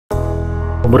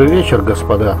Добрый вечер,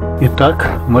 господа. Итак,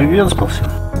 мы в Вентспилсе.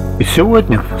 И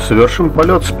сегодня совершим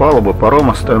полет с палубы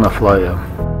парома Latvia.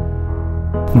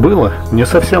 Было не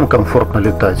совсем комфортно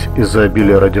летать из-за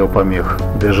обилия радиопомех,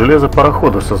 да и железо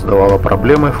парохода создавало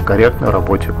проблемы в корректной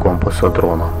работе компаса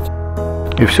дрона.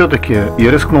 И все-таки я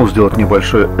рискнул сделать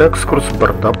небольшой экскурс в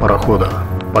борта парохода.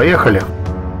 Поехали!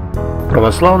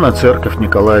 Православная церковь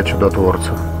Николая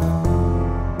Чудотворца.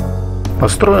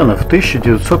 Построена в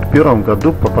 1901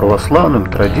 году по православным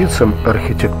традициям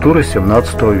архитектуры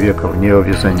 17 века в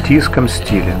нео-византийском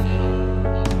стиле.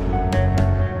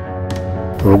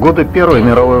 В годы Первой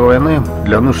мировой войны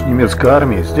для нужд немецкой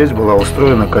армии здесь была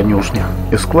устроена конюшня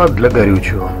и склад для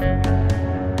горючего.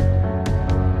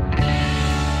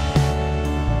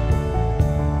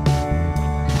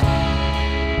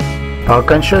 По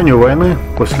окончанию войны,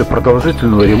 после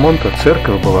продолжительного ремонта,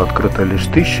 церковь была открыта лишь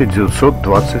в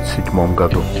 1927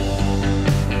 году.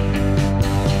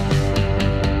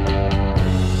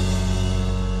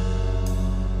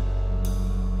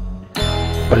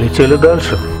 Полетели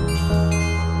дальше.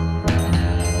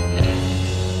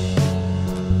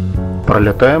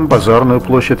 Пролетаем базарную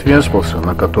площадь Вентспилса,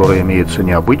 на которой имеются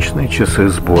необычные часы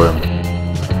с боем.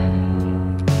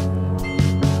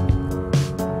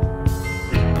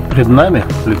 Перед нами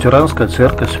лютеранская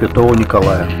церковь Святого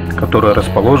Николая, которая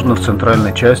расположена в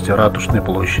центральной части Ратушной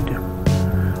площади.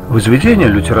 Возведение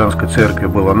лютеранской церкви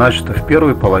было начато в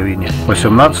первой половине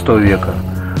XVIII века,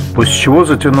 после чего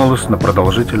затянулось на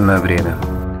продолжительное время.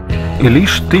 И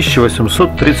лишь в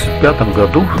 1835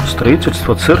 году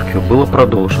строительство церкви было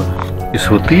продолжено, и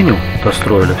святыню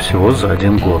достроили всего за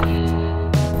 1 год.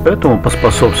 Этому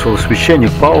поспособствовал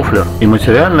священник Paufler и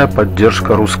материальная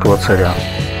поддержка русского царя.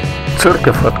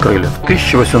 Церковь открыли в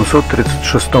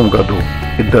 1836 году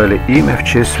и дали имя в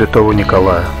честь святого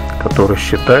Николая, который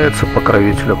считается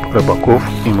покровителем рыбаков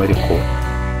и моряков.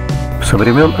 Со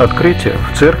времен открытия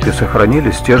в церкви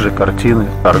сохранились те же картины,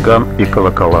 орган и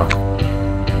колокола.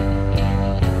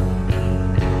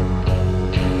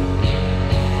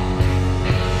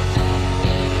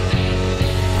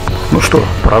 Ну что,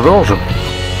 продолжим?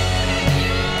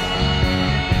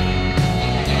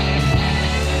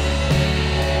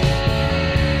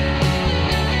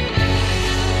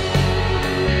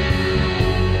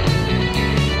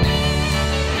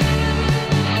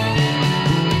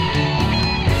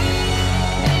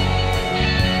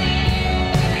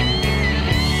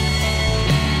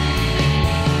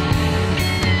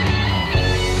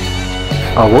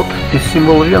 А вот и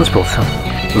символ Вентспилса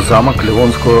 – замок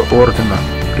Ливонского ордена,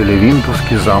 или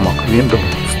Виндовский замок, Виндау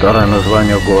 – старое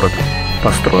название города.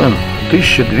 Построен в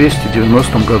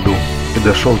 1290 году и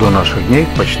дошел до наших дней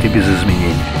почти без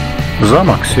изменений.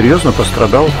 Замок серьезно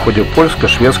пострадал в ходе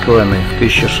польско-шведской войны в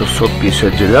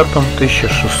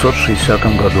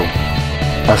 1659-1660 году.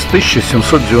 А с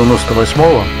 1798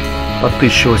 по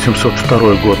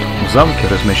 1802 год в замке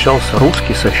размещался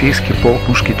русский Софийский полк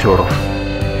мушкетеров.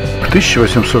 В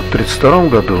 1832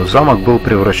 году замок был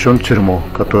превращен в тюрьму,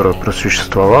 которая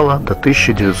просуществовала до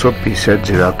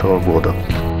 1959 года.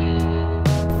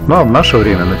 Ну а в наше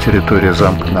время на территории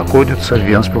замка находится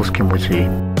Вентспилский музей.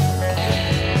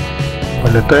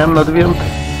 Полетаем над Вентой.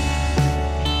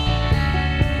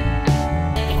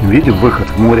 Видим выход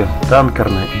в море,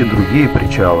 танкерные и другие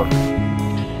причалы.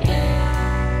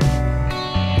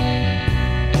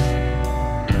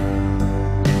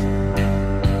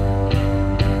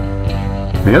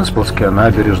 Вентспилская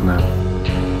набережная.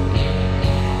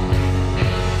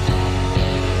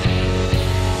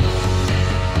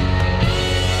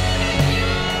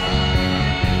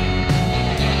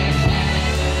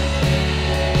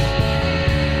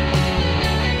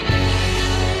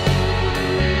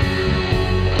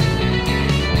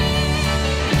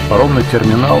 Паромный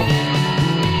терминал.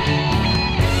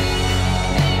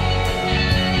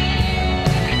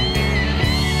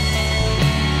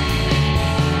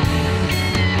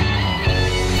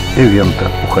 И Вента,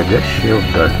 уходящая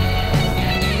вдаль.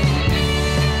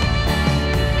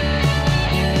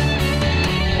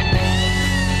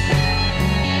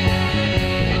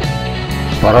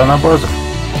 Пора на базу.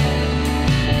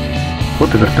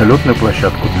 Вот и вертолетную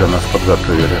площадку для нас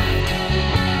подготовили.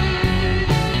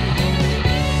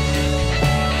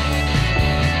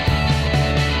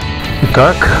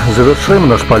 Итак, завершим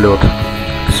наш полет.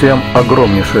 Всем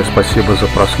огромнейшее спасибо за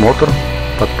просмотр.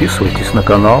 Подписывайтесь на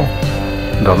канал.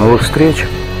 До новых встреч.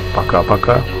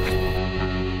 Пока-пока.